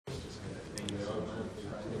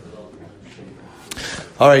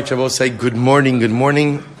All right, Shabbos, say good morning, good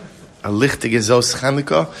morning. Alichte Gezos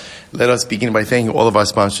Chanukah. Let us begin by thanking all of our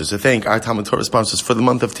sponsors. To thank our Talmud Torah sponsors for the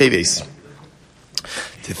month of Teves.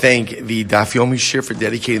 To thank the Daf Yomi Shir for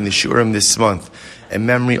dedicating the Shurim this month in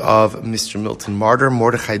memory of Mr. Milton Martyr,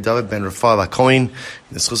 Mordechai David ben Rafael HaKohen,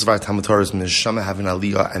 the schus of our Talmud Torah's Neshama having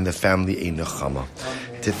Aliyah, and the family a Nechama.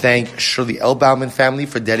 To thank Shirley Elbaum and family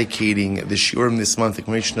for dedicating the Shurim this month in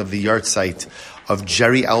commemoration of the yahrzeit of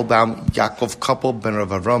Jerry Elbaum, Yaakov couple, Ben Rav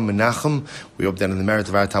Avram Menachem. We hope that in the merit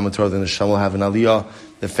of our Talmud Torah, the Neshama will have an Aliyah,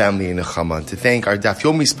 the family in Nechama. To thank our Daf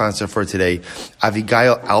Yomi sponsor for today,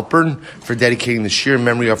 Abigail Alpern, for dedicating the shir in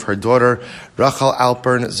memory of her daughter, Rachel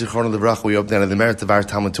Alpern, Zichron Levrach. We hope that in the merit of our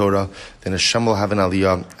Talmud Torah, the Neshama will have an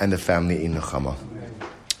Aliyah, and the family in Nechama.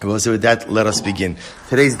 Well, so with that, let us begin.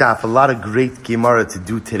 Today's Daf, a lot of great Gemara to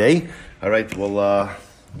do today. All right, well, I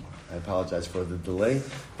apologize for the delay,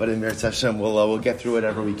 but in Meretz Hashem, we'll get through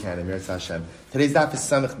whatever we can in Meretz Hashem. Today's Daf is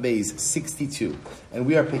Samech Beis 62, and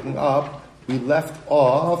we are picking up. We left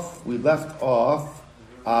off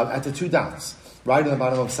at the two dafs, right on the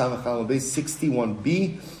bottom of Samech Beis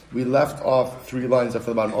 61b. We left off 3 lines off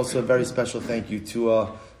the bottom. Also, a very special thank you to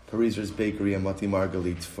Pariser's Bakery and Mati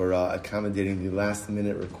Margalit for accommodating the last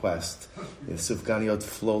minute request. The Sufganiot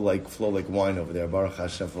flow like wine over there. Baruch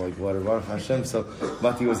Hashem, flow like water. Baruch Hashem. So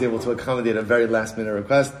Mati was able to accommodate a very last minute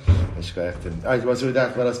request. All right, so with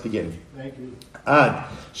that, let us begin. Thank you.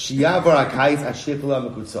 So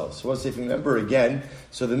if you remember again,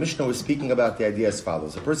 so the Mishnah was speaking about the idea as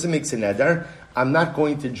follows. A person makes a neder, I'm not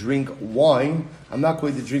going to drink wine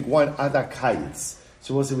adakayitz.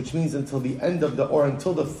 So we'll say, which means until the end of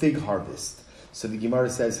until the fig harvest. So the Gemara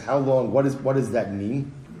says, how long, what does that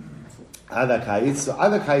mean? Adakayitz. So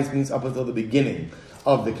adakayitz means up until the beginning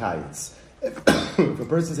of the kayitz. If a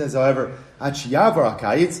person says, however, achiyavar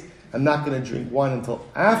akayitz, I'm not going to drink wine until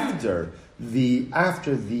after the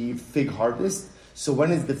fig harvest. So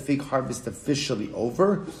when is the fig harvest officially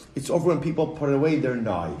over? It's over when people put away their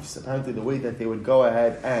knives. Apparently the way that they would go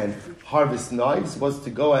ahead and harvest knives was to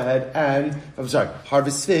go ahead and,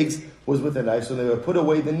 harvest figs was with a knife. So they would put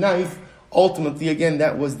away the knife. Ultimately, again,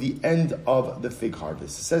 that was the end of the fig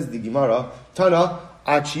harvest. It says the Gemara, Tana,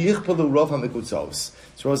 so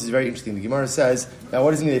this is very interesting. The Gemara says, now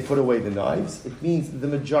what does it mean they put away the knives? It means the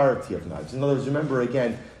majority of knives. In other words, remember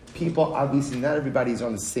again, people, obviously, not everybody is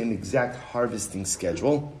on the same exact harvesting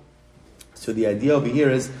schedule. So the idea over here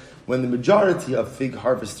is, when the majority of fig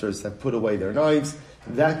harvesters have put away their knives,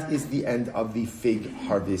 that is the end of the fig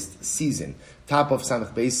harvest season. Top of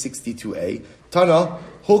Samech Beis 62a. Tana,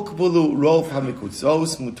 hukbulu rov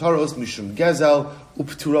hamikutzos, mutaros mishum gezel,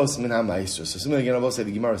 upturos min ha'maestros. So similarly, again, I will say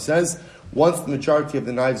the Gemara says, once the majority of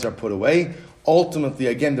the knives are put away, ultimately,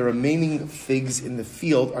 again, the remaining figs in the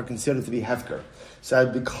field are considered to be hefker. So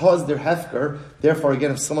because they're hefker, therefore,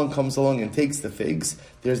 again, if someone comes along and takes the figs,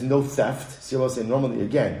 there's no theft. So I will say, normally,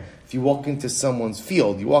 again, if you walk into someone's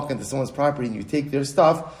field, you walk into someone's property and you take their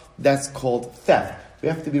stuff, that's called theft. We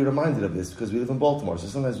have to be reminded of this because we live in Baltimore, so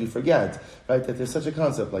sometimes we forget, right, that there's such a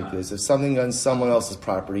concept like this. If something on someone else's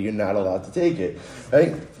property, you're not allowed to take it,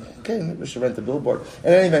 right? Okay, maybe we should rent a billboard.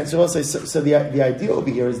 In any event, so I'll say, so the idea over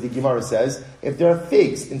here is the Gemara says, if there are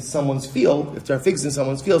figs in someone's field,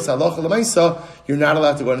 salacha l'maisa, you're not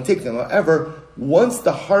allowed to go and take them. However, once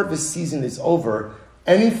the harvest season is over,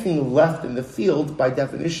 anything left in the field, by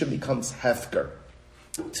definition, becomes hefker.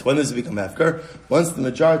 So when does it become hefker? Once the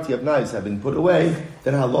majority of knives have been put away,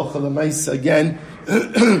 then halacha l'maisa again.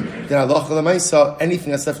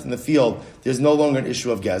 Anything that's left in the field, there's no longer an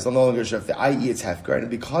issue of gaz, no longer an issue of the, i.e. it's hefker, and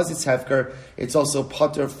because it's hefker, it's also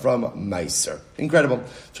pater from meiser. Incredible.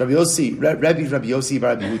 So Rabbi Yossi bar Rabbi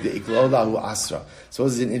Yehuda iklolahu asra. So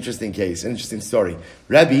this is an interesting case, an interesting story.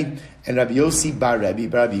 Rabbi and Rabbi Yossi bar Rabbi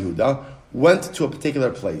Yehuda went to a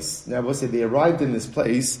particular place. Now I will say they arrived in this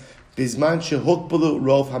place at a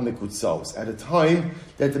time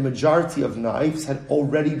that the majority of knives had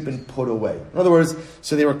already been put away. In other words,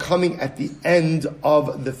 so they were coming at the end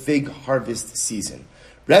of the fig harvest season.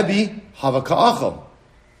 Rabbi,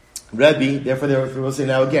 therefore they will say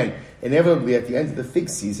now again, inevitably at the end of the fig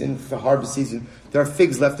season, the harvest season, there are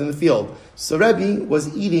figs left in the field. So Rabbi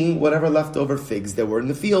was eating whatever leftover figs there were in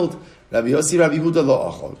the field. Rabbi Yossi, Rabbi Yehuda lo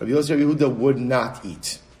achol. Rabbi Yossi, Rabbi Yehuda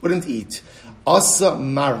wouldn't eat. Asa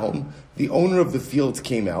Marhom, the owner of the field,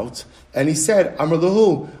 came out and he said, Amar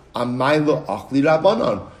lahu, amaylo achli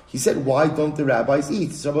rabbanon. He said, why don't the rabbis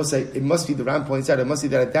eat? So I will say, it must be, the Ram points out, it must be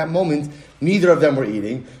that at that moment, neither of them were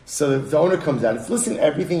eating. So the owner comes out, listen,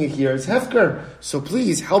 everything here is hefker. So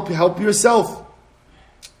please, help yourself.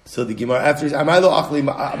 So the Gemara after is, amaylo achli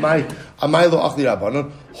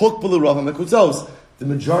rabbanon, hukbulu rav hamekuzos. The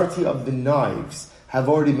majority of the knives have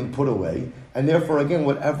already been put away, and therefore, again,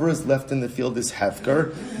 whatever is left in the field is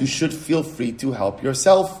hefker. You should feel free to help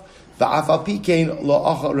yourself. Rabbi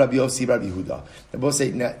both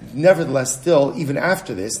say, nevertheless, still, even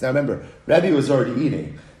after this, now remember, Rabbi was already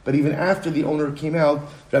eating, but even after the owner came out,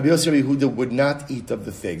 Rabbi Yossi Rabbi Yehuda would not eat of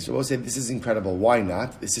the figs. Rabbi both say, this is incredible. Why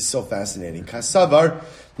not? This is so fascinating. Kasavar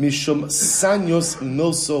mishum sanyos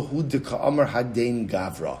milso hu de ka'amar hadein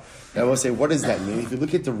gavra. Now I will say, what does that mean? If you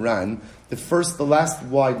look at the Ran, the last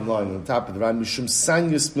wide line on the top of the Ran, Mishum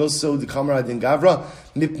Sanyus Milso de Kamar Adin Gavra,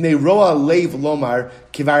 Mipnei Roa Leiv Lomar,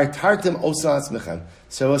 Kivar Tartem Osas Mechan.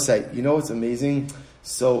 So I will say, you know what's amazing?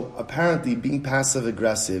 So apparently being passive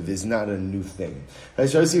aggressive is not a new thing. Right?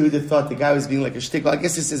 So I see who thought the guy was being like a shtick. Well, I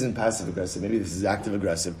guess this isn't passive aggressive, maybe this is active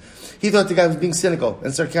aggressive. He thought the guy was being cynical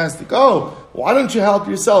and sarcastic. Oh, why don't you help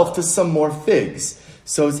yourself to some more figs?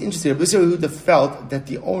 So it's interesting. Rabbi Yehuda felt that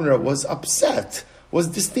the owner was upset, was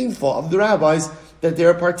disdainful of the rabbis that they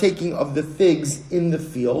are partaking of the figs in the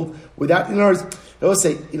field without. In other words, I will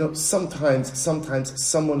say, sometimes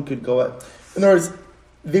someone could go out. In other words,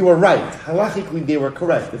 they were right. Halachically, they were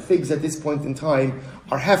correct. The figs at this point in time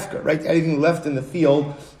are hefker, right? Anything left in the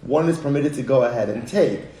field, one is permitted to go ahead and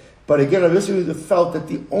take. But again, Rabbi Yehuda felt that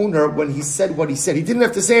the owner, when he said what he said, he didn't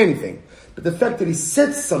have to say anything. But the fact that he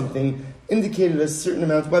said something indicated a certain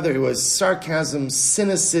amount, whether it was sarcasm,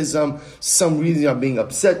 cynicism, some reason of being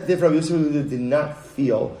upset. Therefore, Rabbi Yehuda did not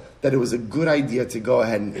feel that it was a good idea to go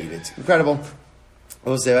ahead and eat it. Incredible. I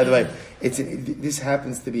will say, by the way, this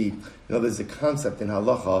happens to be, there's a concept in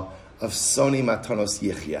halacha of soni matanos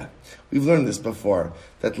yichya. We've learned this before,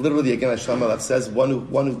 that literally, again, Hashem Malach says, one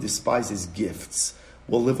who despises gifts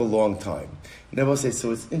will live a long time. And I will say,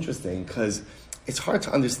 so it's interesting, because it's hard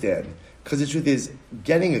to understand. Because the truth is,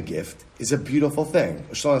 getting a gift is a beautiful thing.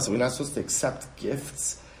 We're not supposed to accept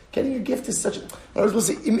gifts. Getting a gift is we're supposed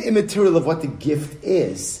to say immaterial of what the gift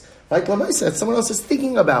is. Like Lamai said, someone else is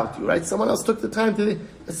thinking about you, right? Someone else took the time to.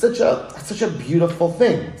 It's such a beautiful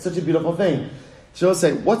thing. Such a beautiful thing. So I'll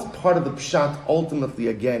say, what's part of the pshat ultimately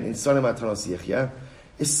again in Sonei Matanos Yichya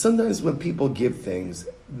is sometimes when people give things,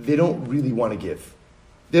 they don't really want to give.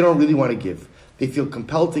 They don't really want to give. They feel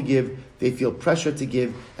compelled to give. They feel pressure to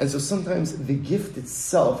give. And so sometimes the gift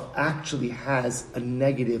itself actually has a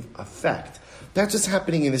negative effect. That's what's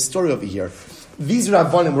happening in this story over here. These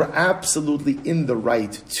Rabbanim were absolutely in the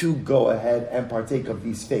right to go ahead and partake of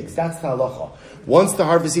these figs. That's the halacha. Once the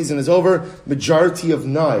harvest season is over, majority of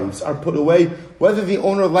knives are put away. Whether the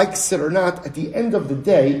owner likes it or not, at the end of the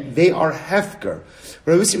day, they are hefker.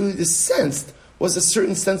 What I was really sensed was a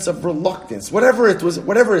certain sense of reluctance. Whatever it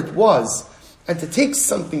was, and to take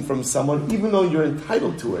something from someone, even though you're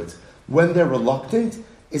entitled to it, when they're reluctant,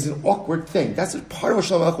 is an awkward thing. That's what part of what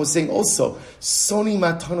Shalom Aleichem was saying also. Soni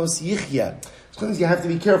matanos yichya. Sometimes you have to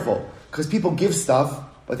be careful, because people give stuff,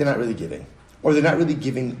 but they're not really giving. Or they're not really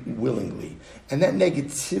giving willingly. And that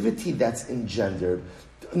negativity that's engendered,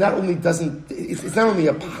 it's not only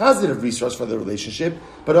a positive resource for the relationship,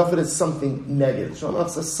 but often it's something negative. Shalom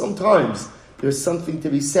Aleichem says sometimes there's something to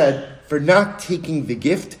be said for not taking the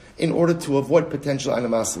gift in order to avoid potential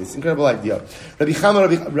animosity. It's an incredible idea. Rabbi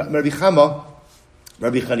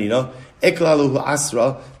Chanina, Eklaluhu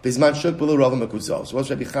Asra, Bizman Shuk Bulu Rava Mekuzos. So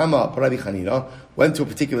once Rabbi Chanina went to a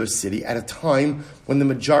particular city at a time when the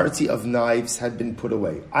majority of knives had been put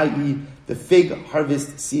away, i.e., the fig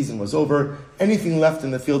harvest season was over, anything left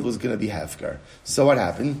in the field was going to be hefker. So what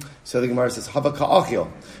happened? So the Gemara says, Hava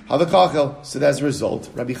ka'achil. So as a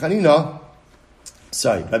result, Rabbi Chama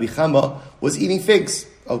was eating figs.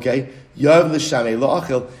 Okay? Yav l'shamei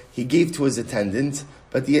lo'achil. He gave to his attendant,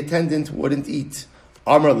 but the attendant wouldn't eat.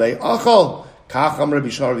 Amar le achal. Kach amar Rabbi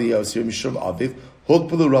Shimon Rabbi Yossi mishum aviv.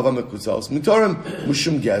 Hokpulu rava mekuzos. Mitorim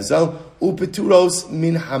mushum gezel. Upeturos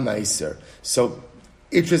min hamaiser. So,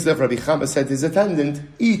 interesting, Rabbi Chama said to his attendant,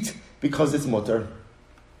 eat because it's mutter.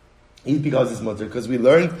 Eat because it's mutter. Because we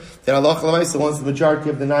learned that Allah Chalamaysa, once the majority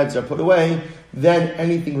of the knives are put away, then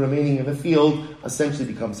anything remaining in the field essentially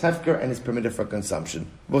becomes hefker and is permitted for consumption.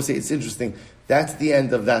 We'll say it's interesting. That's the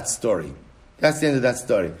end of that story. They'll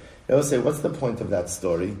say, what's the point of that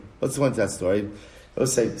story? They'll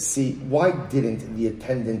say, see, why didn't the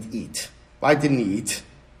attendant eat? Why didn't he eat?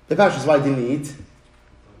 The Pashas, why didn't he eat?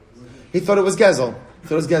 He thought it was gezel.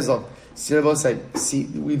 See,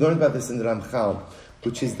 we learned about this in the Ramchal,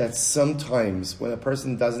 which is that sometimes when a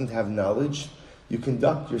person doesn't have knowledge, you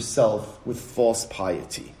conduct yourself with false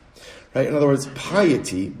piety. Right? In other words,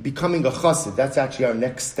 piety, becoming a chassid, that's actually our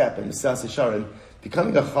next step in Mesas Yesharim.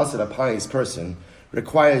 Becoming a chassid, a pious person,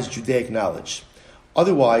 requires Judaic knowledge.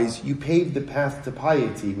 Otherwise, you pave the path to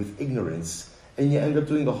piety with ignorance, and you end up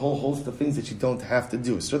doing a whole host of things that you don't have to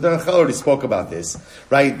do. So the Ramchal already spoke about this,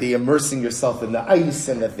 right? The immersing yourself in the ice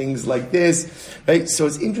and the things like this, right? So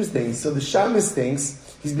it's interesting. So the Shamus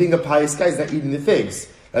thinks he's being a pious guy, he's not eating the figs.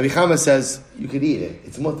 Rabbi Chama says, you could eat it.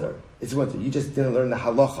 It's mutter. It's mutter. You just didn't learn the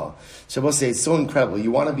halacha. Shabbos say, it's so incredible.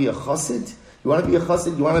 You want to be a chassid? You want to be a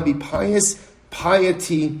chassid? You want to be pious?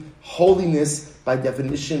 Piety, holiness, by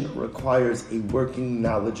definition, requires a working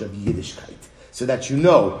knowledge of Yiddishkeit, so that you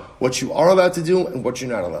know what you are allowed to do and what you're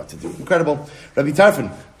not allowed to do. Incredible. Rabbi Tarfon,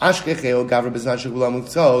 Rabbi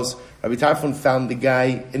Tarfon found the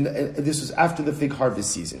guy, this was after the fig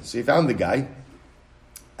harvest season. So he found the guy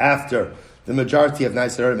after the majority of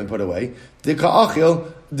nice had been put away.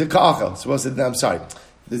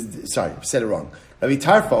 Sorry, said it wrong. Rabbi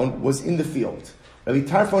Tarfon was in the field. Rabbi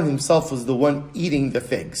Tarfon himself was the one eating the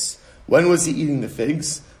figs. When was he eating the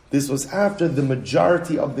figs? This was after the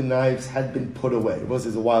majority of the knives had been put away. It was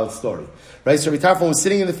a wild story. Right? So Rabbi Tarfon was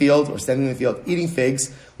sitting in the field, or standing in the field, eating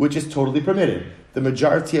figs, which is totally permitted. The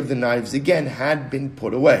majority of the knives, again, had been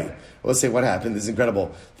put away. Let's say what happened. This is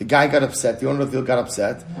incredible. The guy got upset. The owner of the field got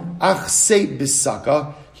upset. Achsei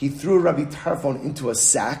bisaka. He threw Rabbi Tarfon into a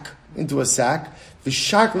sack.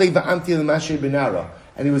 V'shakle v'amti l'mashe benara.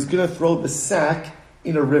 And he was going to throw the sack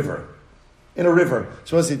in a river.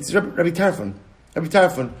 So I said, it's Rabbi Tarfon.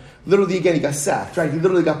 Literally, again, he got sacked, right? He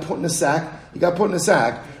literally got put in a sack.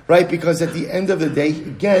 Right? Because at the end of the day,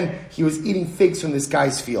 again, he was eating figs from this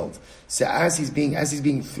guy's field. So as he's being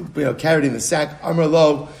carried in the sack, Amar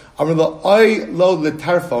lo oy lo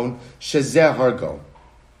letarfon shezeh hargo.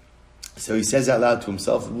 So he says out loud to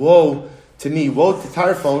himself, woe to me, woe to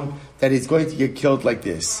Tarfon, that he's going to get killed like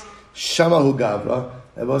this. Shamahu Gavra.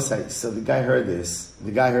 So the guy heard this,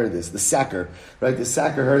 the sacker, right? The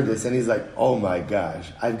sacker heard this, and he's like, oh my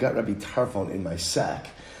gosh, I've got Rabbi Tarfon in my sack.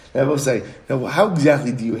 And I will say, now how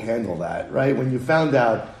exactly do you handle that, right? When you found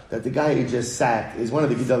out that the guy you just sacked is one of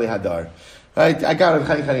the Gidalei Hadar, right? I got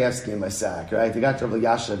Rabbi Kanievsky in my sack, right? I got Rabbi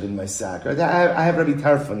Yashav in my sack, right? I have Rabbi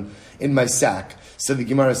Tarfon in my sack. So the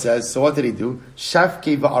Gemara says, so what did he do?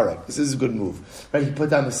 Shafke va'arak. This is a good move. Right? He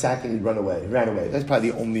put down the sack and he ran away. That's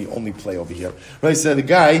probably the only play over here. Right? So the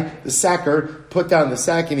guy, the sacker, put down the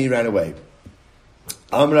sack and he ran away.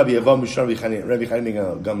 So that's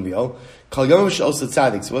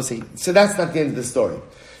not the end of the story.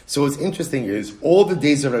 So what's interesting is, all the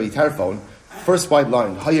days of Rabbi Tarfon, first white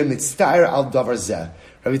line, Rabbi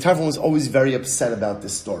Tarfon was always very upset about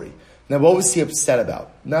this story. Now what was he upset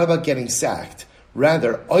about? Not about getting sacked.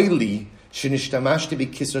 Rather, oili shenishtamash to be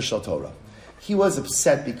kisra shel Torah. He was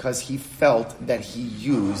upset because he felt that he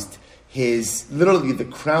used literally the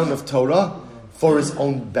crown of Torah for his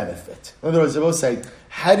own benefit. In other words, I will say,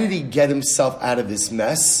 how did he get himself out of this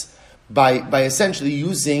mess? By essentially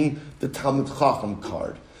using the Talmud Chacham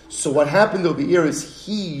card. So what happened over here is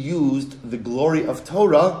he used the glory of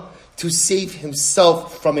Torah to save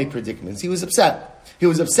himself from a predicament. He was upset. He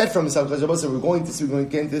was upset from himself because we're going to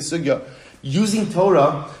get into this sugya. Using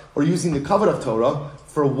Torah, or using the cover of Torah,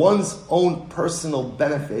 for one's own personal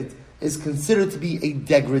benefit is considered to be a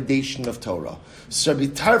degradation of Torah. So Rabbi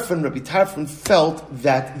Tarfon felt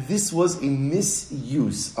that this was a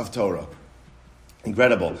misuse of Torah.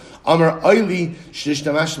 Incredible. Amar Oili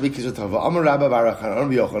Shishtamash Bekisra Torah. Amar Rabba Barachan. Amar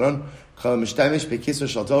Yochanan. Chal Mishtamish Bekisra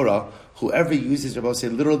Shal Torah. Whoever uses, Rabbi say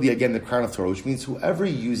literally again the crown of Torah, which means whoever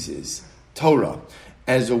uses Torah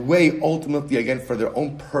as a way, ultimately, again, for their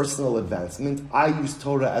own personal advancement. I use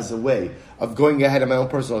Torah as a way of going ahead of my own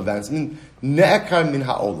personal advancement. Ne'ekar min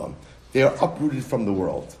ha'olam. They are uprooted from the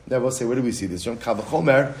world. Now we'll say, where do we see this? From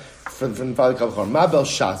Kavachomer, from Father Kavachomer. Ma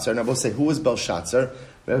Belshazzar. Now we'll say, who was Belshazzar?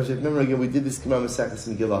 Remember again, we did this Gemara Maseches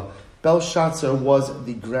Megillah. Belshazzar was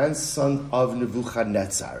the grandson of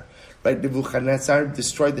Nebuchadnezzar. Right? Nebuchadnezzar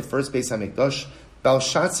destroyed the first Beis HaMikdash.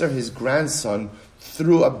 Belshazzar, his grandson,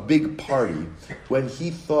 threw a big party when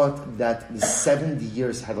he thought that the 70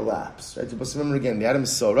 years had elapsed. Right? So remember again, the Adam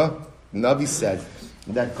Sora, Navi said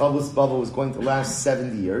that Gavus Bava was going to last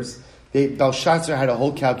 70 years. Belshazzar had a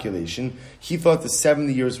whole calculation. He thought the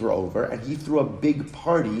 70 years were over, and he threw a big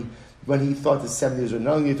party when he thought the 70 years were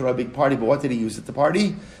not only threw a big party, but what did he use at the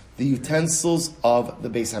party? The utensils of the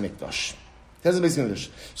Beis HaMikdash. That's the basic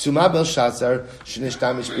English. Suma Belshazzar,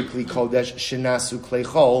 Shenishtamish Bikli Kodesh, Shenasu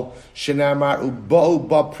Klechol, Shenamar Ubo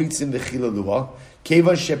Ba Pritzim V'chilalua,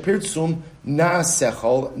 Kevan Shepirtsum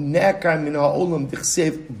Naasechol, Ne'akar Min Ha'olam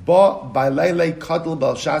Dichsev Ba Ba'leilei Kadal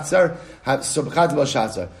Belshazzar, Sobchat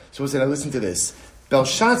Belshazzar. So we said, now listen to this.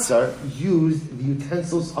 Belshazzar used the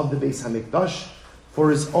utensils of the Beis HaMikdash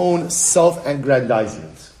for his own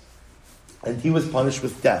self-aggrandizement. And he was punished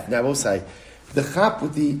with death. Now I will say, the chap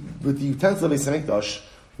with the utensil of Beis HaMikdash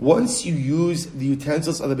once you use the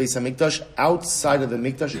utensils of the Beis HaMikdash outside of the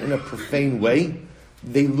Mikdash in a profane way,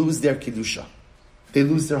 they lose their Kedusha. They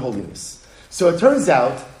lose their holiness. So it turns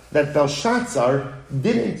out that Belshazzar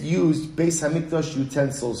didn't use Beis HaMikdash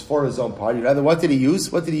utensils for his own party. Rather, what did he use?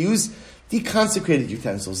 Deconsecrated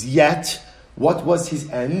utensils. Yet, what was his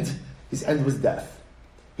end? His end was death.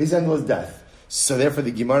 So therefore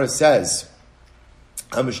the Gemara says,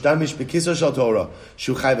 a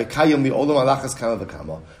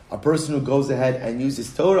person who goes ahead and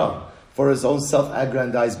uses Torah for his own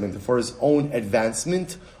self-aggrandizement, for his own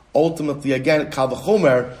advancement, ultimately, again, Kal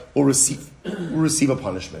V'chomer will receive a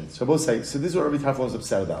punishment. So both say, so this is what Rabbi Tarfon was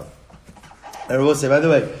upset about. And I will say, by the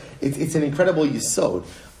way, it's an incredible yisod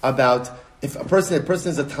about if a person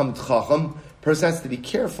is a Talmid Chacham, person has to be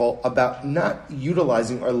careful about not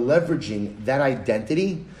utilizing or leveraging that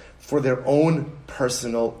identity for their own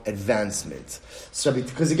personal advancement. So,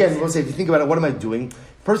 because again, we'll say, if you think about it, what am I doing?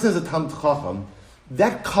 Person is a Talmid Chacham,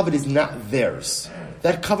 that covet is not theirs.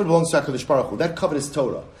 That covet belongs to HaKadosh Baruch Hu. That covet is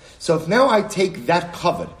Torah. So if now I take that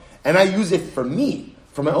covet and I use it for me,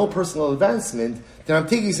 for my own personal advancement, then I'm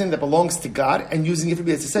taking something that belongs to God and using it for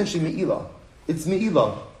me. It's essentially Me'ilah. It's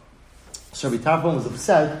Me'ilah. So Rabbi Tarfon was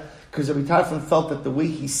upset because Rabbi Tarfon felt that the way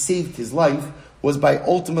he saved his life was by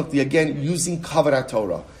ultimately, again, using Kavod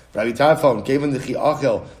Torah. Rabbi Tarfon gave him the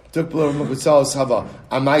Chi'achel, took B'lor Mekutzal Sava,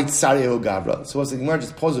 Amait Sarehu Gavra. So what's the Gemara?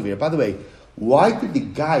 Just pause over here. By the way, why did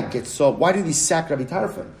he sack Rabbi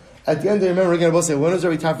Tarfon? At the end, I remember again, we'll say, when was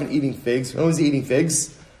Rabbi Tarfon eating figs? When was he eating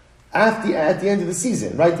figs? At the end of the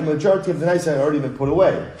season, right? The majority of the nights had already been put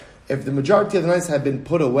away. If the majority of the nights had been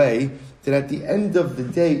put away, then at the end of the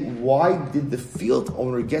day, why did the field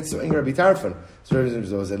owner get so angry at Rabbi Tarfon? So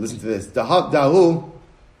Rabbi said, listen to this. Dahu,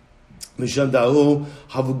 Misham Dahu,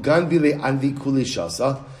 Havugan Bile Anvi Kuli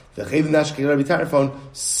Shasa, the Chav Nashki Rabbi Tarfon,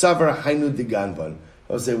 Savar Hainu Diganvan.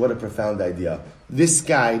 I would say, what a profound idea. This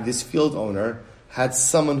guy, this field owner, had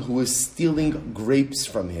someone who was stealing grapes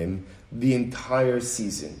from him the entire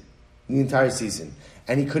season.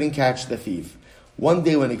 And he couldn't catch the thief. One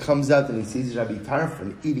day when he comes out and he sees Rabbi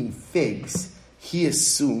Tarfon eating figs, he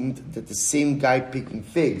assumed that the same guy picking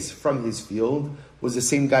figs from his field was the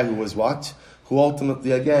same guy who was what? Who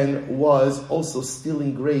ultimately, again, was also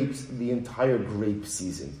stealing grapes the entire grape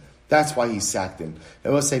season. That's why he sacked him.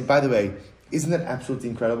 And I will say, by the way, isn't that absolutely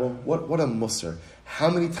incredible? What a musar. How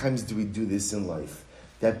many times do we do this in life?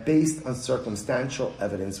 That based on circumstantial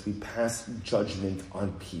evidence, we pass judgment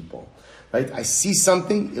on people. Right? I see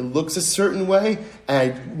something, it looks a certain way,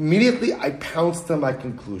 and immediately I pounce to my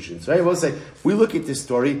conclusions. Right? We'll say, we look at this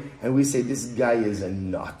story and we say, this guy is a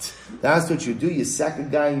nut. That's what you do. You sack a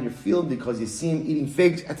guy in your field because you see him eating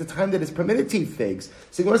figs at the time that it's permitted to eat figs.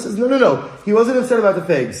 So Gemara says, no. He wasn't upset about the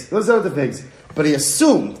figs. But he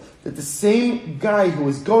assumed that the same guy who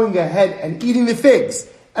was going ahead and eating the figs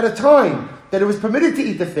at a time that it was permitted to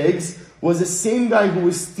eat the figs was the same guy who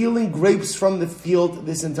was stealing grapes from the field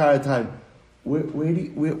this entire time. Why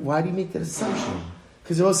do you make that assumption?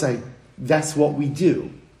 Because they will say, that's what we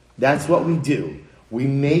do. We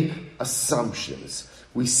make assumptions.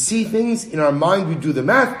 We see things in our mind, we do the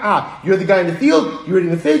math. You're the guy in the field, you're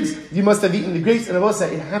eating the figs, you must have eaten the grapes, and I will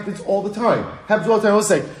say, it happens all the time. I will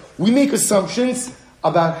say, we make assumptions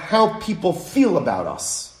about how people feel about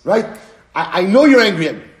us. Right? I know you're angry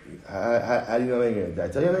at me. How do you know I'm angry at you? Did I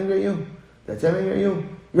tell you I'm angry at you?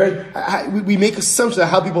 Right? We make assumptions about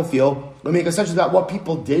how people feel. We make assumptions about what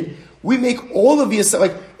people did. We make all of these,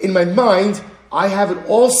 like, in my mind, I have it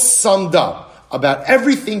all summed up about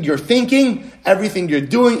everything you're thinking, everything you're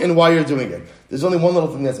doing, and why you're doing it. There's only one little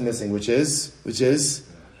thing that's missing, which is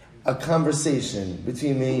a conversation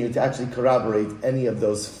between me and you to actually corroborate any of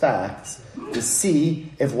those facts to see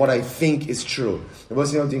if what I think is true. You know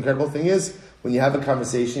what the incredible thing is? When you have a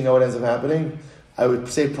conversation, you know what ends up happening? I would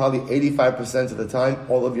say probably 85% of the time,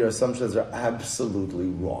 all of your assumptions are absolutely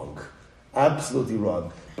wrong. Absolutely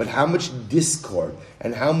wrong. But how much discord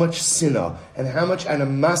and how much sinah and how much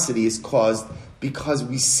animosity is caused because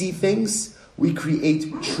we see things, we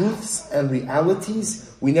create truths and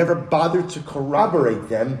realities, we never bother to corroborate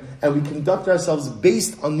them, and we conduct ourselves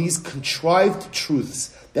based on these contrived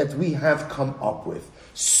truths that we have come up with.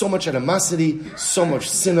 So much animosity, so much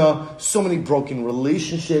sinah, so many broken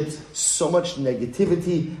relationships, so much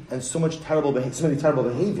negativity, and so many terrible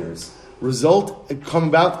behaviors come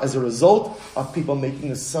about as a result of people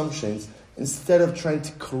making assumptions instead of trying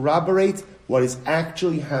to corroborate what is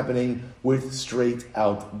actually happening with straight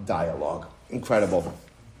out dialogue. Incredible.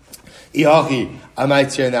 So I'll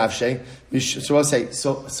say,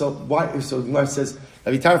 so Gemara says,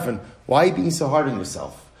 Rabbi Tarfon, why are you being so hard on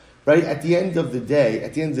yourself? right? At the end of the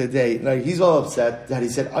day, right, he's all upset that he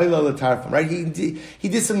said, Ayla Tarfon, right? He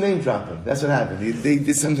did some name dropping. That's what happened. He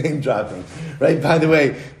did some name dropping, right? By the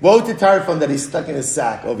way, woe to Tarfon that he's stuck in a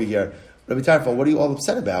sack over here. Rabbi Tarfon, what are you all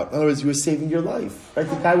upset about? In other words, you were saving your life, right?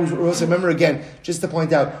 The guy was, remember again, just to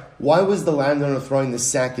point out, why was the landowner throwing the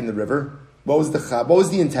sack in the river? What was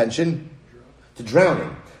the intention? To drown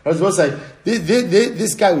him. I was supposed to say,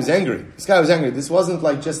 this guy was angry. This wasn't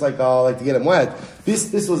just to get him wet.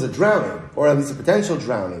 This was a drowning, or at least a potential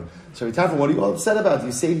drowning. So Rabbi Tarfon, what are you all upset about?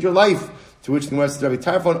 You saved your life. To which the Gemara says, Rabbi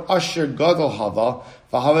Tarfon, Asher Gadol Hava,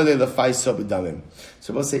 V'Havale Lefai Sobedamim.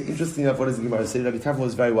 So we'll say, interesting enough, what does the Gemara say? Rabbi Tarfon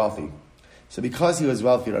was very wealthy. So because he was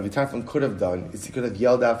wealthy, Rabbi Tarfon could have done is he could have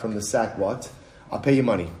yelled out from the sack, what? I'll pay you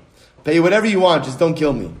money. Pay you whatever you want, just don't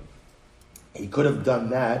kill me. He could have done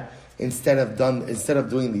that instead of doing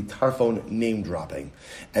the Tarfon name dropping.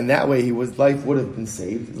 And that way his life would have been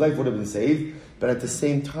saved. But at the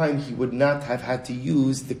same time, he would not have had to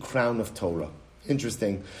use the crown of Torah.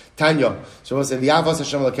 Interesting. Tanya. So we'll say, this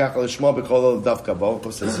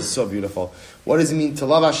is so beautiful. What does it mean to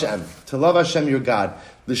love Hashem? To love Hashem, your God.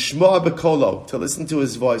 L'shmo'a b'kolo, to listen to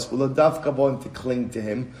His voice. U'ladavka bo, and to cling to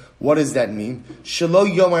Him. What does that mean?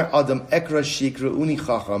 Shelo yomar adam ekra shikra uni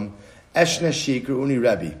chacham, eshna shikra uni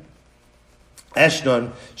rebbe.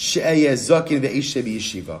 Eshnon she'eyeh zokin ve'ishe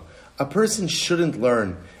b'yeshiva. A person shouldn't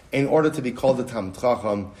learn in order to be called a Talmid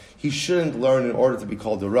Chacham. He shouldn't learn in order to be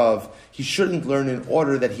called a Rav. He shouldn't learn in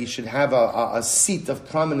order that he should have a seat of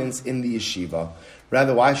prominence in the yeshiva.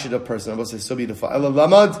 Rather, why should a person, I will say, so beautiful, Ela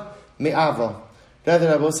lamad me'ava.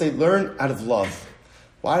 Rather, I will say, learn out of love.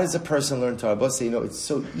 Why does a person learn Torah? I will say, it's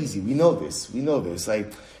so easy. We know this.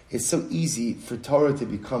 It's so easy for Torah to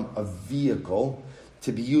become a vehicle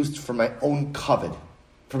to be used for my own kavod.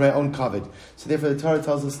 So therefore, the Torah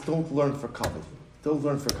tells us, don't learn for kavod. Don't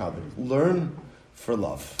learn for kavod. Learn for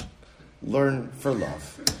love. Learn for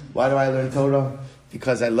love. Why do I learn Torah?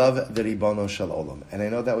 Because I love the Ribono Shel Olam. And I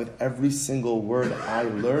know that with every single word I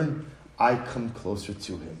learn, I come closer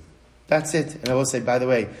to Him. That's it. And I will say, by the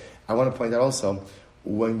way, I want to point out also,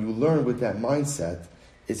 when you learn with that mindset,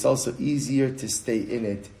 it's also easier to stay in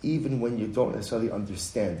it, even when you don't necessarily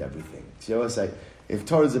understand everything. So I will say, if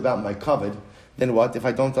Torah is about my kavod, then what? If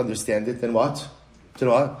I don't understand it, then what?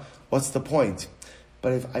 What's the point?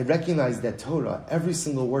 But if I recognize that Torah, every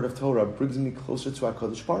single word of Torah brings me closer to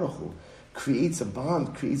HaKadosh Baruch Hu, creates a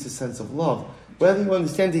bond, creates a sense of love. Whether you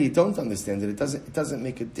understand it, you don't understand it, it doesn't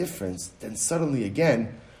make a difference. Then suddenly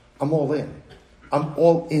again, I'm all in. I'm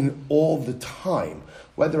all in all the time.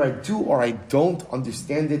 Whether I do or I don't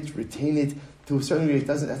understand it, retain it, to a certain degree,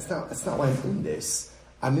 that's not why I'm in this.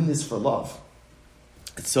 I'm in this for love.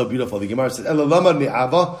 It's so beautiful. The Gemara says, Elalamad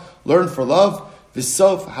mi'ava, learn for love.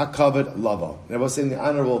 V'sof hakavod lava. And I will say, the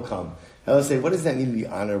honor will come. I will say, what does that mean, the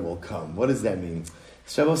honor will come? What does that mean?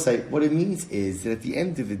 So I will say, what it means is that at the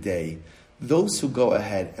end of the day, those who go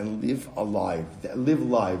ahead and live a life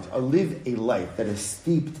that is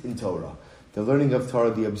steeped in Torah, the learning of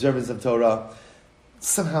Torah, the observance of Torah,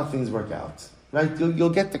 somehow things work out. Right? You'll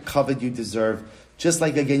get the kavod you deserve. Just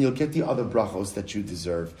like, again, you'll get the other brachos that you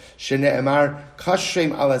deserve. Shene'emar,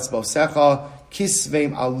 kashrem al etzbosecha,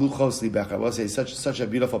 kisveim al luchos libecha. I will say, such a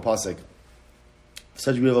beautiful pasuk.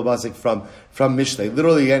 Such a beautiful pasuk from Mishlei.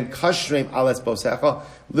 Literally, again, kashrem al etzbosecha.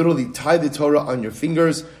 Literally, tie the Torah on your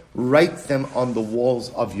fingers, write them on the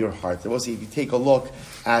walls of your heart. I will say, if you take a look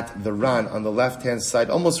at the Ran on the left-hand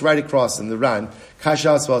side, almost right across in the Ran, kasha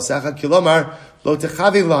etzbosecha, kilomar, lo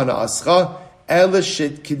techavi lana ascha, Shabbos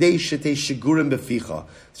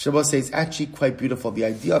says it's actually quite beautiful. The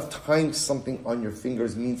idea of tying something on your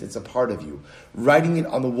fingers means it's a part of you. Writing it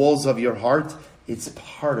on the walls of your heart, it's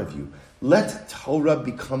part of you. Let Torah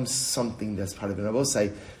become something that's part of it. And I will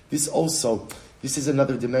say, this is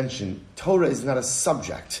another dimension. Torah is not a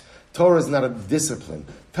subject. Torah is not a discipline.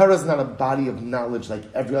 Torah is not a body of knowledge like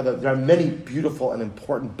every other. There are many beautiful and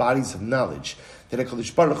important bodies of knowledge that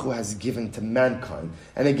HaKadosh Baruch Hu has given to mankind.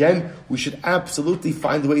 And again, we should absolutely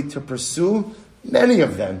find a way to pursue many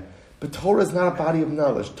of them. But Torah is not a body of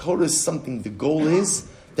knowledge. Torah is something, the goal is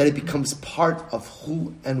that it becomes part of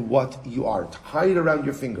who and what you are. Tie it around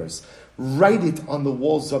your fingers. Write it on the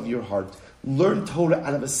walls of your heart. Learn Torah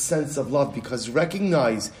out of a sense of love, because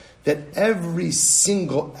recognize that every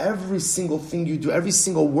single thing you do, every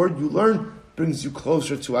single word you learn brings you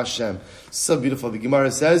closer to Hashem. So beautiful. The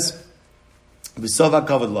Gemara says, V'sova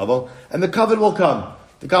kavod level, and the kavod will come.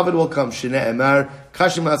 The kavod will come. Shnei emar,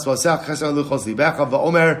 kashim atzvasach, chesam luchos libecha,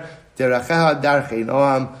 va'omer, deracheha darchei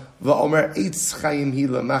noam, Va'omer eitz chayim hi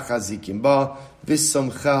lemachazikim ba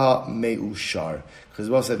v'somcha meushar. Because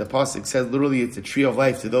well said, the pasuk says literally it's a tree of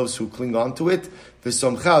life to those who cling on to it.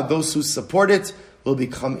 V'somcha, those who support it, will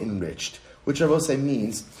become enriched. Which I will say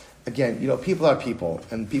means, again, people are people,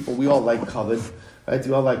 and people, we all like kavod, right?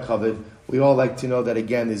 We all like kavod. We all like to know that,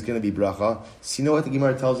 again, there's going to be bracha. So you know what the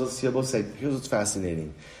Gemara tells us? Here's what's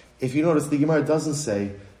fascinating. If you notice, the Gemara doesn't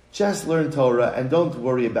say, just learn Torah and don't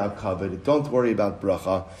worry about kavod, don't worry about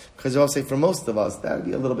bracha, because I'll say for most of us, that would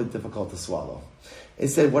be a little bit difficult to swallow.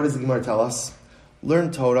 Instead, what does the Gemara tell us?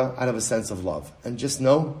 Learn Torah out of a sense of love. And just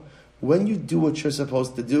know, when you do what you're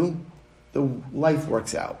supposed to do, the life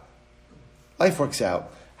works out. Life works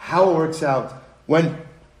out. How it works out, when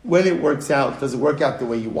it works out, does it work out the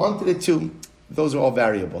way you wanted it to? Those are all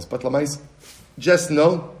variables. But Lamais, just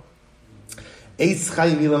know, that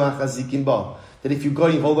if you go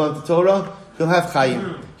and you hold on to Torah, you'll have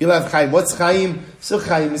Chaim. You'll have Chaim. What's Chaim? So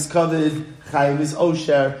Chaim is covered. Chaim is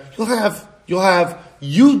Osher.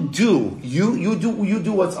 You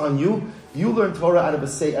do what's on you. You learn Torah out of a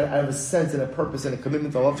sense and a purpose and a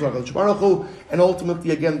commitment to love to HaKadosh Baruch Hu, and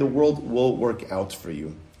ultimately, again, the world will work out for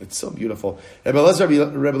you. It's so beautiful. Rebbe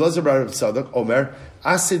Elazar bar Tzadok Omer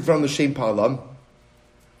Asid from the Shem Palam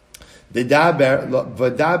V'daber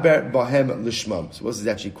Bahem Lishmam. So this is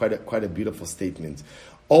actually quite a beautiful statement.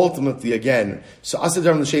 Ultimately, again, so Asid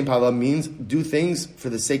from the Shem Palam means do things for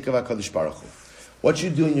the sake of HaKadosh Baruch Hu. What you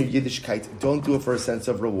do in your Yiddishkeit, don't do it for a sense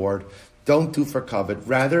of reward. Don't do for kavod.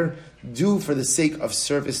 Rather, do for the sake of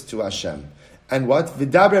service to Hashem. And what?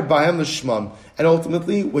 V'daber b'hem l'shmam. And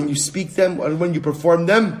ultimately, when you speak them, and when you perform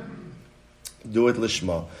them, do it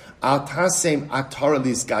l'shma. Al tasem atara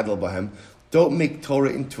l'isgadol b'hem. Don't make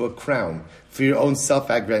Torah into a crown for your own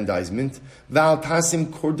self-aggrandizement. V'al tasem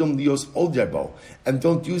kordom lios oderbo. And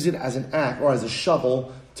don't use it as an axe or as a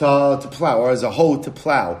shovel to plow, or as a hoe to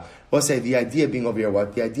plow. We'll say the idea being over here,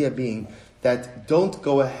 what? The idea being that don't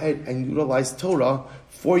go ahead and utilize Torah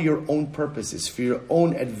for your own purposes, for your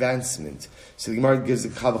own advancement. So the Gemara gives the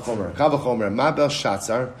Kavachomer. Kavachomer, Ma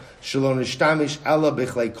Belshazzar, Shalom Nishtamish Ella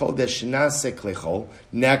Bechlei Kodesh Nase Klechol,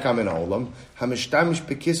 Nekam in Olam, Hamishtamish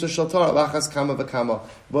Pekiso Shaltor, Lachas Kama Vakama.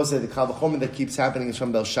 We'll say the Kavachomer that keeps happening is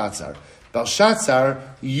from Belshazzar. Belshazzar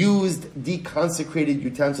used deconsecrated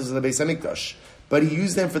utensils of the Beis HaMikdash, but he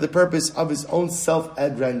used them for the purpose of his own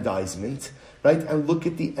self-aggrandizement, right? And look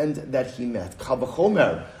at the end that he met.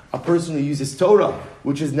 Kavachomer, a person who uses Torah,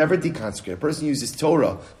 which is never deconsecrated, a person who uses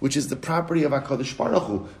Torah, which is the property of HaKadosh Baruch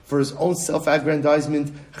Hu, for his own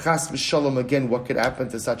self-aggrandizement, chas v'shalom, again, what could happen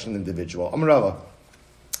to such an individual? Amrava.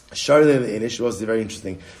 Sharle le'inish was very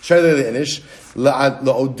interesting. Sharle le'inish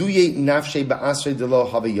la'oduye nafshei ba'asrei delo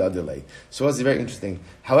havayadele. So it was very interesting.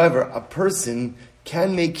 However, a person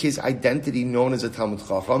can make his identity known as a Talmud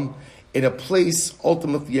Chacham in a place,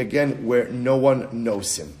 ultimately, again, where no one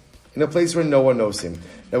knows him. In a place where no one knows him.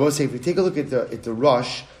 Now, we'll say, if we take a look at the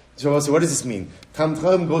Rosh, so we'll say, what does this mean? Talmud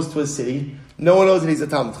Chacham goes to a city, no one knows that he's a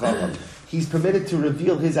Talmud Chacham. He's permitted to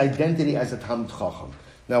reveal his identity as a Talmud Chacham.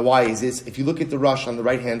 Now, why is this? If you look at the Rosh on the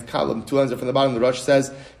right-hand column, 2 lines from the bottom, the Rosh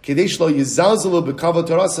says, Kedesh lo yizalzalu b'kavod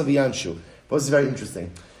Torah v'yanshu. But this is very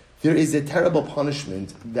interesting. There is a terrible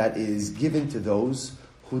punishment that is given to those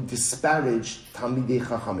who disparage Talmidei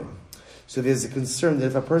Chachamim. So there's a concern that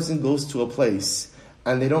if a person goes to a place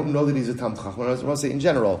and they don't know that he's a Talmid Chacham, I want to say in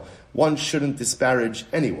general, one shouldn't disparage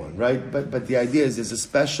anyone, right? But the idea is there's a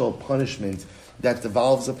special punishment that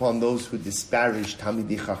devolves upon those who disparage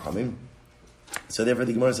Talmidei Chachamim. So therefore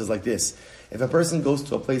the Gemara says like this: if a person goes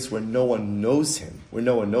to a place where no one knows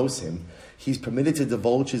him, he's permitted to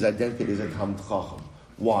divulge his identity as a Talmid Chacham.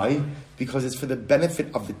 Why? Because it's for the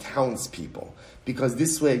benefit of the townspeople. Because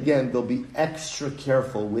this way, again, they'll be extra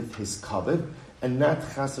careful with his kavod and not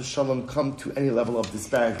chas v'shalom come to any level of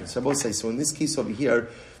disparagement. So I will say, so in this case over here,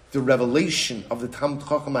 the revelation of the Talmid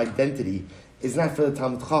Chacham identity is not for the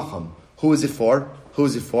Talmid Chacham. Who is it for?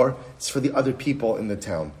 It's for the other people in the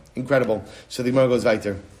town. Incredible. So the Gemara goes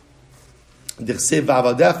weiter. So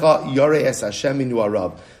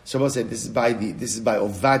we'll say this is by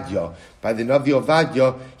Ovadia. By the Navi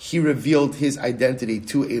Ovadia, he revealed his identity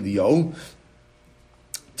to Elio.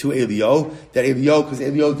 That Elio, because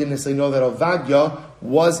Elio didn't necessarily know that Ovadia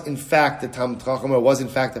was in fact a Talmid Chacham, or was in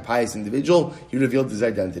fact a pious individual. He revealed his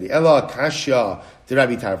identity. Ela Kashya to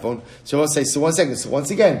Rabbi Tarfon. So we'll say, so one second, so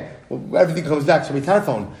once again, everything comes back to Rabbi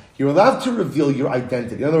Tarfon. You're allowed to reveal your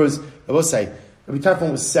identity. In other words, I will say, Rabbi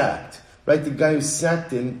Tarfon was sacked. Right, the guy who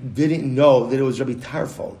sacked him didn't know that it was Rabbi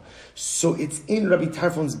Tarfon. So it's in Rabbi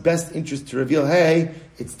Tarfon's best interest to reveal, hey,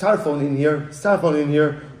 it's Tarfon in here.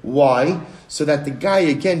 Why? So that the guy,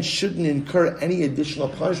 again, shouldn't incur any additional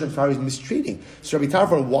punishment for how he's mistreating. So Rabbi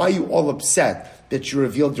Tarfon, why are you all upset that you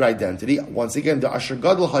revealed your identity? Once again, the Asher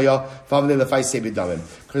Gadol Haya, Famile Lefai Sebidamim.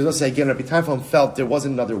 Because also, again, Rabbi Tarfon felt there was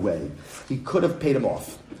another way. He could have paid him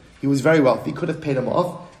off. He was very wealthy. He could have paid him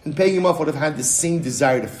off. And paying him off would have had the same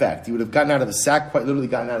desired effect. He would have gotten out of the sack, quite literally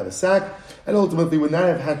gotten out of the sack, and ultimately would not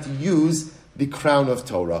have had to use the crown of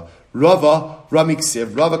Torah. Rava,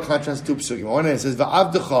 Ramiksiv, Rava contrasts two psukim. One it says,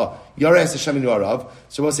 Va'avdecha, Yares Hashem inu arav.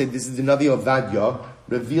 So we'll say this is the Navi of Vadya,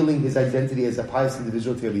 revealing his identity as a pious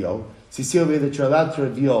individual to Eliyahu. So you see over here that you're allowed to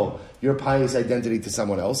reveal your pious identity to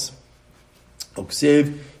someone else.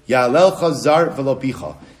 Uksiv, Ya'alelcha zar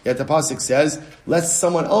velopicha. Yet the pasuk says, let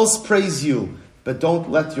someone else praise you, but don't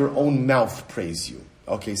let your own mouth praise you.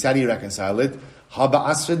 Okay, so how do you reconcile it? So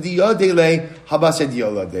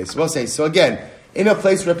we'll say, so again, in a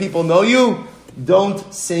place where people know you,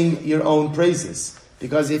 don't sing your own praises.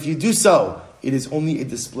 Because if you do so, it is only a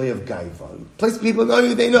display of gaiva. Place people know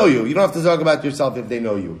you, they know you. You don't have to talk about yourself if they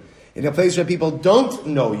know you. In a place where people don't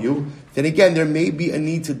know you, then again, there may be a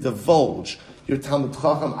need to divulge your Talmud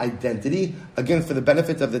Chacham identity, again, for the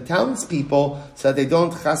benefit of the townspeople, so that they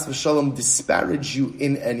don't, chas v'shalom, disparage you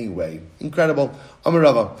in any way. Incredible.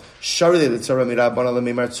 Amarava.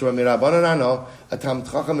 A Talmud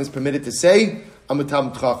Chacham is permitted to say, I'm a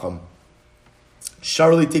Talmud Chacham.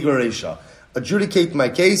 Sharli Tigrar Reisha. Adjudicate my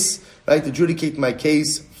case, right? Adjudicate my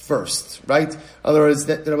case first, right? In other words,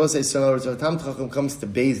 the Rebbe says, in other words, if a Talmud Chacham comes to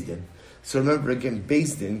Beis Din, so remember again,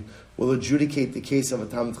 Beis Din will adjudicate the case of a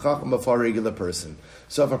Talmud Chacham before a regular person.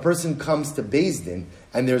 So if a person comes to Beis Din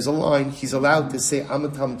and there's a line, he's allowed to say, I'm a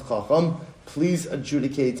Talmud Chacham, please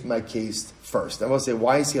adjudicate my case first. I will say,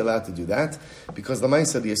 why is he allowed to do that? Because the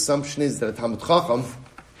Maisa, the assumption is that a Talmud Chacham,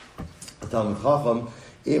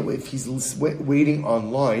 if he's waiting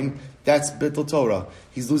online, that's Bittul Torah.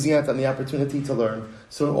 He's losing out on the opportunity to learn.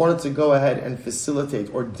 So in order to go ahead and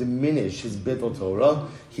facilitate or diminish his Bittul Torah,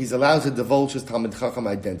 he's allowed to divulge his Talmud Chacham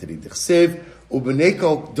identity. D'chsev,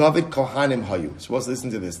 ubeneko David Kohanim hayu. So let's listen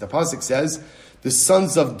to this. The pasuk says, the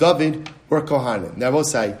sons of David were Kohanim. Now we'll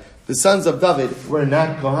say, the sons of David were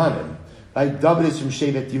not Kohanim. Right? David is from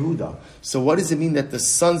Shevet Yehuda. So what does it mean that the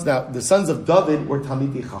sons of David were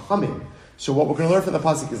Talmidei Chachamim? So what we're going to learn from the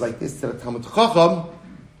pasuk is like this: that a Talmud Chacham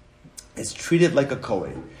is treated like a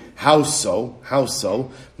Kohen. How so? How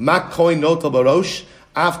so? Mak Kohen notal barosh,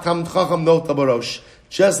 af Talmud Chacham notal barosh.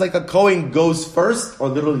 Just like a Kohen goes first, or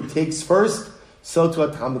literally takes first, so to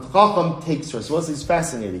a Talmud Chacham takes first. So this is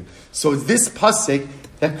fascinating. So it's this pasuk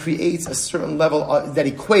that creates a certain level that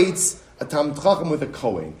equates a Talmud Chacham with a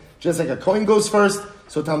Kohen. Just like a Kohen goes first,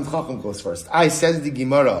 so Talmud Chacham goes first. I says the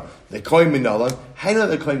Gemara, the Kohen Minalan. How do you know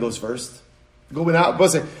that a Kohen goes first? Going out, I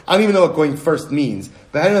don't even know what going first means,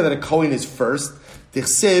 but I know that a Kohen is first.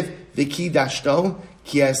 D'chsev v'ki dashto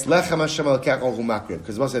ki es lechem Hashem alkecha hu makriv.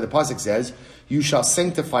 Because the pasuk says, "You shall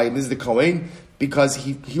sanctify him." This is the Kohen because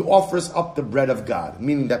he offers up the bread of God,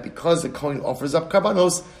 meaning that because the Kohen offers up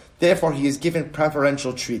karbanos, therefore he is given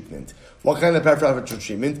preferential treatment. What kind of preferential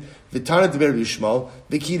treatment? V'tana d'ber Yishmael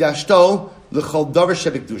v'ki dashto l'chol davar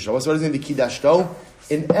shebekdusha. What does it mean? V'ki dashto,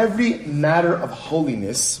 in every matter of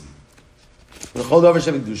holiness. The Chol Davar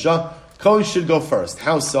Shebekdusha, Kohen should go first.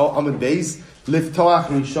 How so? Amud Beis, Liftoach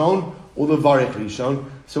Rishon, or Levarich Rishon.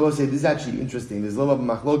 So we'll say, this is actually interesting. There's a little bit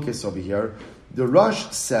of machlokes over here. The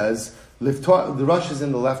Rosh says, the Rosh is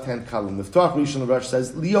in the left-hand column. Liftoach Rishon, the Rosh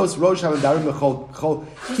says, Lios Rosh HaMedarim Mechol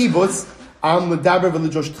Kibbutz, Am Medaber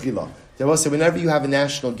V'Lijosh Tchila. They will say, whenever you have a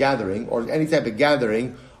national gathering, or any type of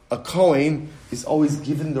gathering, a Kohen is always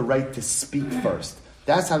given the right to speak first.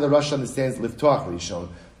 That's how the Rosh understands Liftoach Rishon.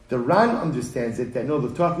 The Ran understands it that no,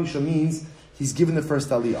 the Torah Rishon means he's given the first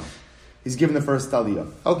aliyah. He's given the first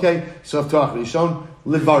aliyah. Okay, so Torah Rishon,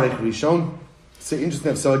 Levarich Rishon. So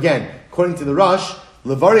interesting. So again, according to the Rosh,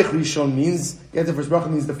 Levarich Rishon means get the first bracha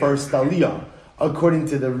means the first aliyah. According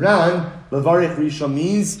to the Ran, Levarich Rishon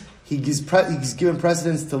means he's given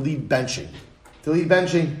precedence to lead benching. To lead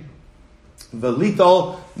benching.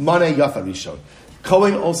 Velitol Mane Yafa Rishon.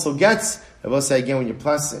 Kohen also gets. I will say again, when you're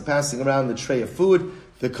passing around the tray of food,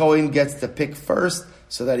 the Kohen gets to pick first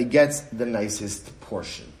so that he gets the nicest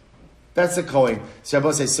portion. That's a Kohen. So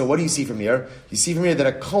Rabbi says, so what do you see from here? You see from here that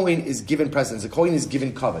a Kohen is given precedence. A Kohen is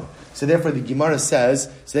given covenant. So therefore the Gemara says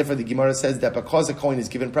that because a Kohen is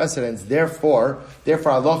given precedence, therefore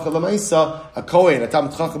Allah Lamaisa, a Kohen, a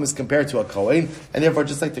Talmud Chacham is compared to a Kohen, and therefore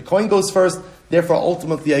just like the Kohen goes first, therefore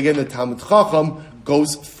ultimately again the Talmud Chacham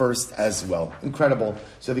goes first as well. Incredible.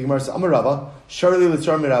 So the Gemara says, Amarava, Sharli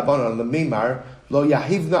Litzar Mirabanan on the Meimar, Lo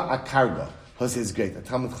Yahivna Akarga. This is great. A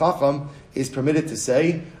Talmud Chacham is permitted to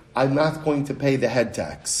say, I'm not going to pay the head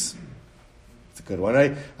tax. It's a good one,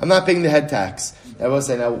 right? I'm not paying the head tax. I will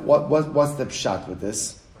say, now, what's the pshat with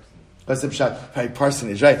this? What's the pshat? Right,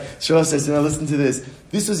 parsonage, right? Shaul says, now listen to this.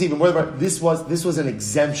 This was even more than, this was an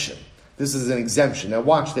exemption. This is an exemption. Now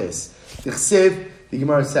watch this. The Chsiv, the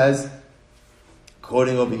Gemara says,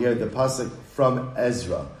 quoting over here the pasuk from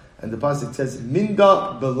Ezra, and the pasuk says,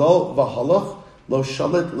 "Minda below v'halach lo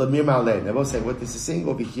shalit lemir ma'aleh." Now, I will say what this is saying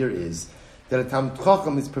over here is that a Talmid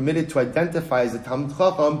Chacham is permitted to identify as a Talmid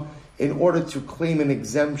Chacham in order to claim an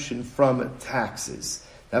exemption from taxes.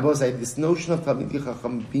 Now, I will say this notion of Talmid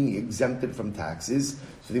Chacham being exempted from taxes.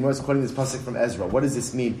 So the Gemara is quoting this pasuk from Ezra. What does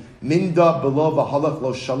this mean? Minda below v'halach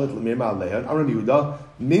lo shalit lemir ma'aleh. Amar Yehuda,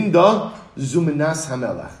 Minda zu minas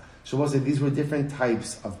hamelach. So we'll say these were different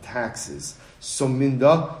types of taxes. So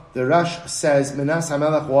Minda, the Rash says, Minas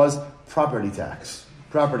HaMelech was property tax.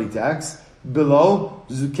 Property tax. Below,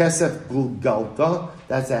 Zu Kesef Gulgalta,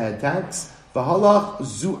 that's a head tax. V'halach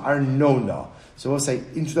Zu Arnona. So we'll say,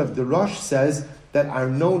 the Rash says that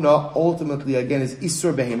Arnona ultimately, again, is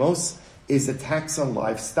Isur Behemos, is a tax on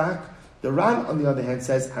livestock. The Ran, on the other hand,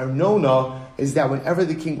 says Arnona is that whenever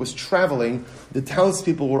the king was traveling, the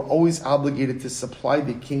townspeople were always obligated to supply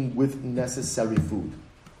the king with necessary food.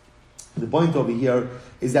 The point over here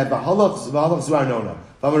is that V'halach Zu Arnona.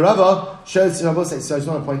 V'amarava, so I just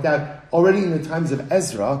want to point out, already in the times of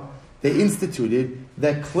Ezra, they instituted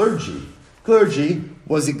that clergy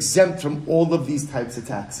was exempt from all of these types of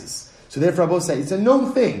taxes. So therefore, Rabbi say it's a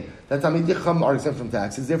known thing that Talmid Chacham are exempt from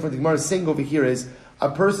taxes. Therefore, the Gemara is saying over here is a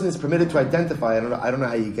person is permitted to identify. I don't know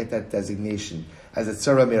how you get that designation as a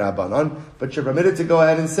tzara mirabanan, but you're permitted to go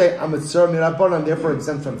ahead and say I'm a tzara mirabanan, therefore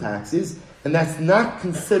exempt from taxes, and that's not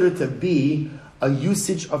considered to be a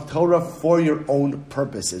usage of Torah for your own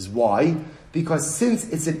purposes. Why? Because since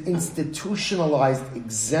it's an institutionalized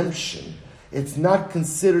exemption, it's not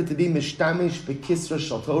considered to be mishtamish bekisra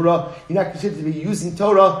shel Torah. You're not considered to be using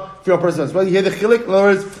Torah for your personal. Well, you hear the chilik. In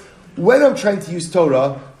other words, when I'm trying to use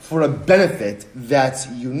Torah for a benefit that's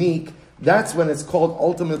unique, that's when it's called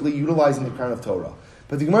ultimately utilizing the crown of Torah.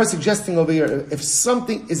 But the Gemara is suggesting over here, if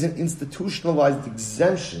something is an institutionalized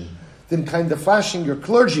exemption, then kind of flashing your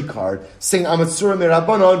clergy card, saying I'm a tzura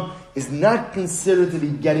mirabanan, is not considered to be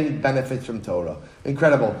getting benefit from Torah.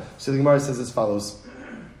 Incredible. So the Gemara says as follows.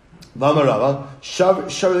 V'amarava,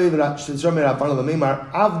 sharli tzura mirabanan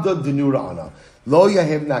l'meimar avda denura ana. Lo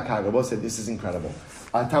yahem nakaga. Both said this is incredible.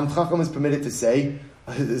 Talmid Chacham is permitted to say,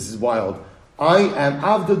 this is wild, I am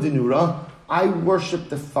Avda Denura, I worship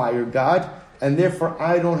the fire god, and therefore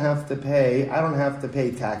I don't have to pay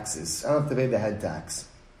taxes. I don't have to pay the head tax.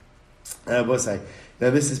 And I will say, now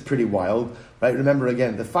this is pretty wild, right? Remember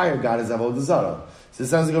again, the fire god is Avodah Zarah. So it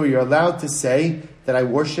sounds like you're allowed to say that I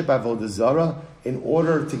worship Avodah Zarah in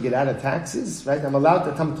order to get out of taxes, right? I'm allowed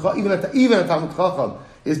to, even a Talmid Chacham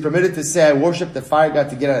is permitted to say I worship the fire god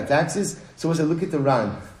to get out of taxes. So we'll say, look at the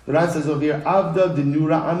Ran. The Ran says over here, Avda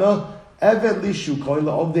denura ana, evet lishu koin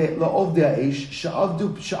la'ovdei aish,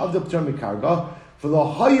 sha'avdu p'ter mikarga,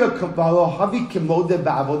 v'lo havi kimode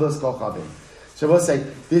ba'avodas kol chavim. So we'll say,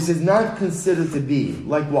 this is not considered to be,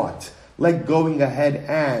 like what? Like going ahead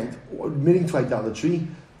and admitting to idolatry.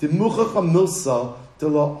 The muchacha milsa, the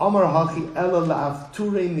lo amar hachi ela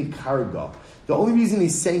la'avture mikarga. The only reason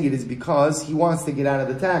he's saying it is because he wants to get out of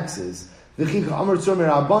the taxes. And I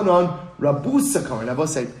will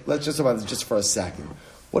say, let's just talk about this just for a second.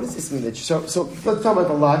 What does this mean? So let's talk about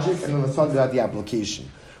the logic and then let's talk about the application.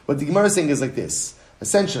 What the Gemara is saying is like this.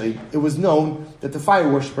 Essentially, it was known that the fire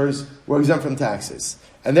worshippers were exempt from taxes.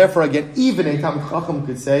 And therefore, again, even a Talmid Chacham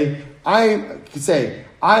could say, I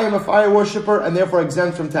am a fire worshipper and therefore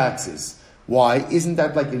exempt from taxes. Why? Isn't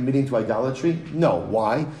that like admitting to idolatry? No.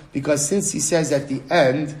 Why? Because since he says at the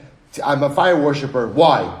end, I'm a fire worshipper.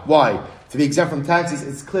 Why? To be exempt from taxes,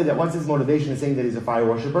 it's clear that what's his motivation in saying that he's a fire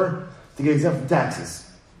worshipper? To get exempt from taxes.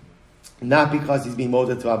 Not because he's being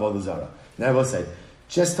molded to Avodah Zarah. Now I will say,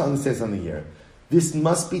 just to understand something here, this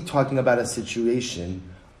must be talking about a situation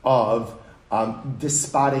of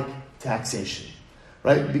despotic taxation.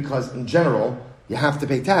 Right? Because in general, you have to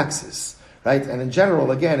pay taxes. Right? And in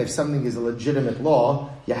general, again, if something is a legitimate law,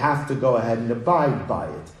 you have to go ahead and abide by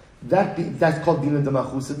it. That's called Dina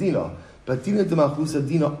D'Malchusa Dina. But Dina D'Malchusa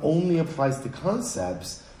Dina only applies to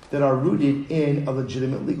concepts that are rooted in a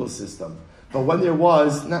legitimate legal system. But when there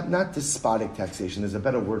was, not despotic taxation, there's a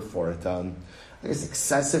better word for it, I guess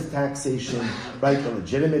excessive taxation, right? The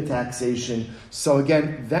legitimate taxation. So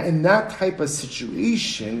again, in that type of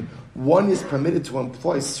situation, one is permitted to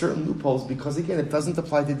employ certain loopholes because again, it doesn't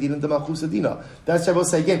apply to Dina de Malchus Adina. That's why I will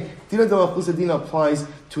say again, Dina de Malchus Adina applies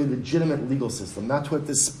to a legitimate legal system, not to a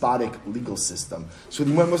despotic legal system. So the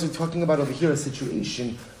Gemara was talking about over here a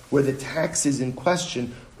situation where the taxes in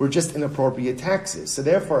question were just inappropriate taxes. So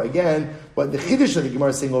therefore, again, what the Chiddush of the Gemara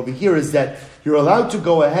is saying over here is that you're allowed to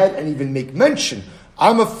go ahead and even make mention.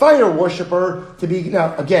 I'm a fire worshiper to be,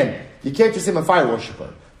 now again, you can't just say I'm a fire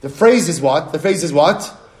worshiper. The phrase is what?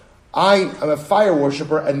 I am a fire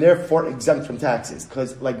worshiper and therefore exempt from taxes.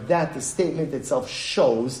 Because like that, the statement itself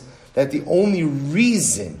shows that the only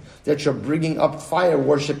reason that you're bringing up fire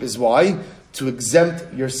worship is why? To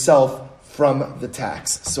exempt yourself from the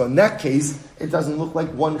tax. So in that case, it doesn't look like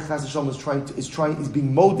one Chas V'Shalom is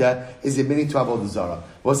being moda, is admitting to Avodah Zarah.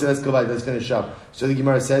 Well, so let's go back, let's finish up. So the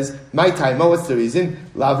Gemara says, my time, what's the reason?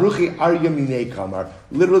 Lavruchi arya minei kamar.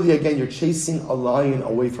 Literally, again, you're chasing a lion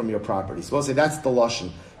away from your property. So we'll say that's the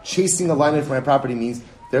Lashon. Chasing a lion away from my property means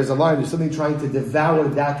there's a lion, there's something trying to devour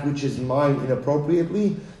that which is mine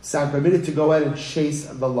inappropriately, so I'm permitted to go ahead and chase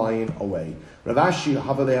the lion away. Ravashi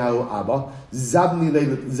Havalehu Abba, Zabni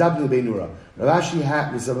Beinura. Ravashi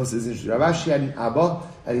had an Abba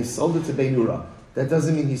and he sold it to Beinura. That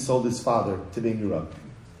doesn't mean he sold his father to Beinura.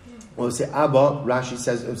 When we say Abba, Rashi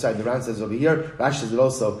says, inside the Ran says over here, Rashi says it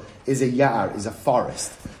also, is a Ya'ar, is a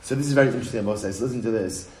forest. So this is very interesting on both sides. Listen to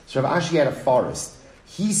this. So Ravashi had a forest.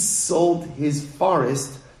 He sold his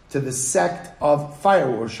forest to the sect of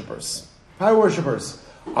fire worshippers. Fire worshippers.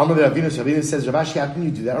 Amar Ravina says, Ravashi, how can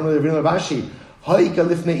you do that? Amar Ravina Ravashi, how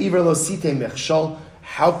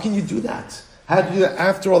can you do that? How can you do that?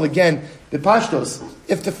 After all, again, the Pashtos,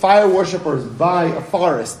 if the fire worshippers buy a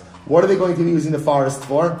forest, what are they going to be using the forest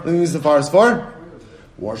for? What are they going to use the forest for?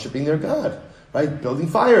 Worshipping their God, right? Building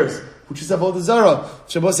fires, which is Avodah Zarah.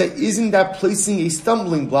 Shabbos say, isn't that placing a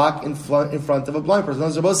stumbling block in front of a blind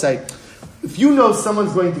person? Shabbos say, if you know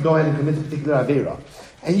someone's going to go ahead and commit a particular Aveira,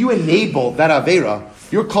 and you enable that Aveira,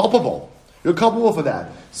 you're culpable. You're culpable for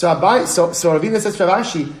that. So Ravina says to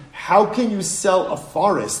Ravashi, how can you sell a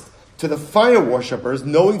forest to the fire worshippers,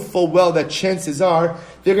 knowing full well that chances are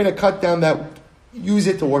they're going to cut down that, use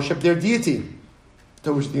it to worship their deity?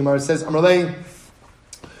 To which the Gemara says, Amrlei,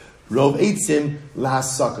 Rov Eitzim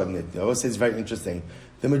lahasaka nitno. It says very interesting.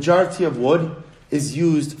 The majority of wood is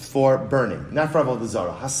used for burning, not for avodah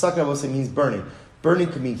zarah. Hasaka also means burning. Burning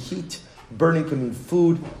can mean heat. Burning can mean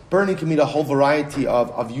food. Burning can mean a whole variety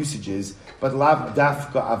of usages. But lav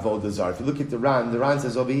dafka avodah zarah. If you look at the Ran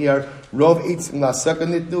says over here, Rov Eitzim lahasaka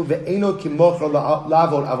nitno ve'eno kimocha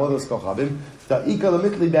lavor avodos kochavim.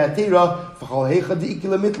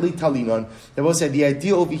 The will say the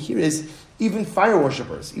idea over here is even fire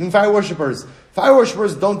worshippers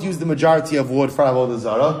don't use the majority of wood for avodah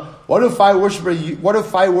zarah. What do fire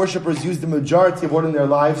worshippers use the majority of wood in their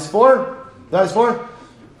lives for?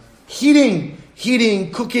 Heating,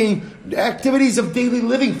 cooking, activities of daily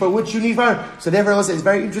living for which you need fire. So therefore, it's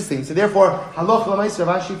very interesting. So therefore, halacha l'maisa,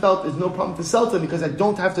 Ravashi felt there's no problem to sell to them because I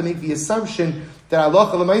don't have to make the assumption that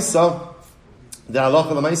halacha l'maisa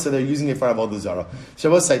they're using it for avodah zarah. So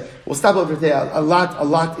I will say, we'll stop over today a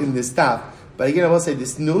lot in this stuff. But again, I will say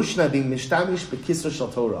this notion of being mishtamish b'kisra shel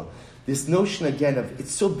Torah. This notion again of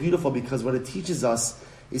it's so beautiful because what it teaches us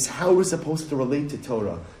is how we're supposed to relate to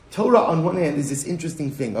Torah. Torah, on one hand, is this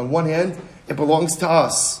interesting thing. On one hand, it belongs to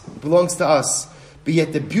us. But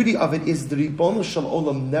yet the beauty of it is the Ribono Shel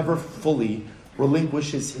Olam never fully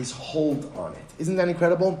relinquishes his hold on it. Isn't that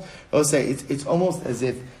incredible? I'll say it's almost as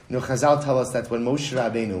if Chazal tell us that when Moshe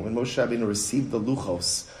Rabbeinu received the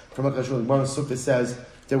luchos from HaKadosh Baruch Hu, Gemara Sukha says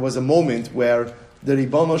there was a moment where the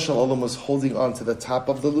Ribono Shel Olam was holding on to the top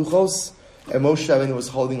of the luchos, and Moshe Rabbeinu was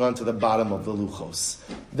holding on to the bottom of the luchos.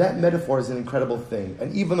 That metaphor is an incredible thing.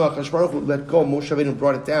 And even though HaKadosh Baruch Hu let go, Moshe Rabbeinu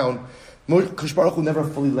brought it down, HaKadosh Baruch Hu never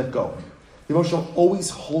fully let go. The Moshe always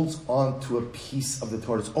holds on to a piece of the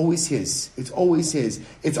Torah. It's always his. It's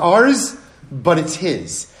ours, but it's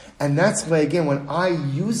his. And that's why, again, when I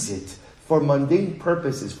use it for mundane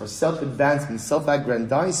purposes, for self-advancement,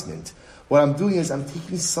 self-aggrandizement, what I'm doing is I'm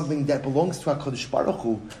taking something that belongs to HaKadosh Baruch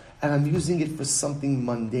Hu and I'm using it for something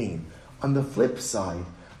mundane. On the flip side,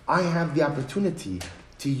 I have the opportunity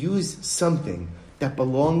to use something that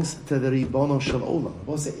belongs to the Ribono Shel Olam.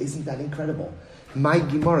 We'll say, isn't that incredible? My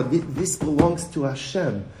Gemara, this belongs to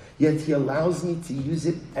Hashem, yet He allows me to use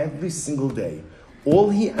it every single day.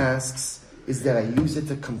 All He asks is that I use it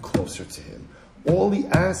to come closer to Him. All he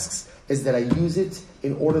asks is that I use it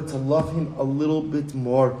in order to love him a little bit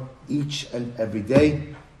more each and every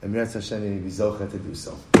day. And Mirat Hashem will be zocheh to do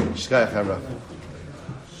so. Shkaya Chavra.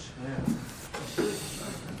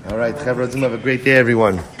 All right, Chavra, have a great day,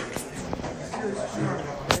 everyone.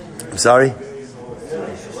 I'm sorry?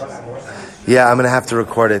 Yeah, I'm going to have to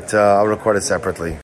record it. I'll record it separately.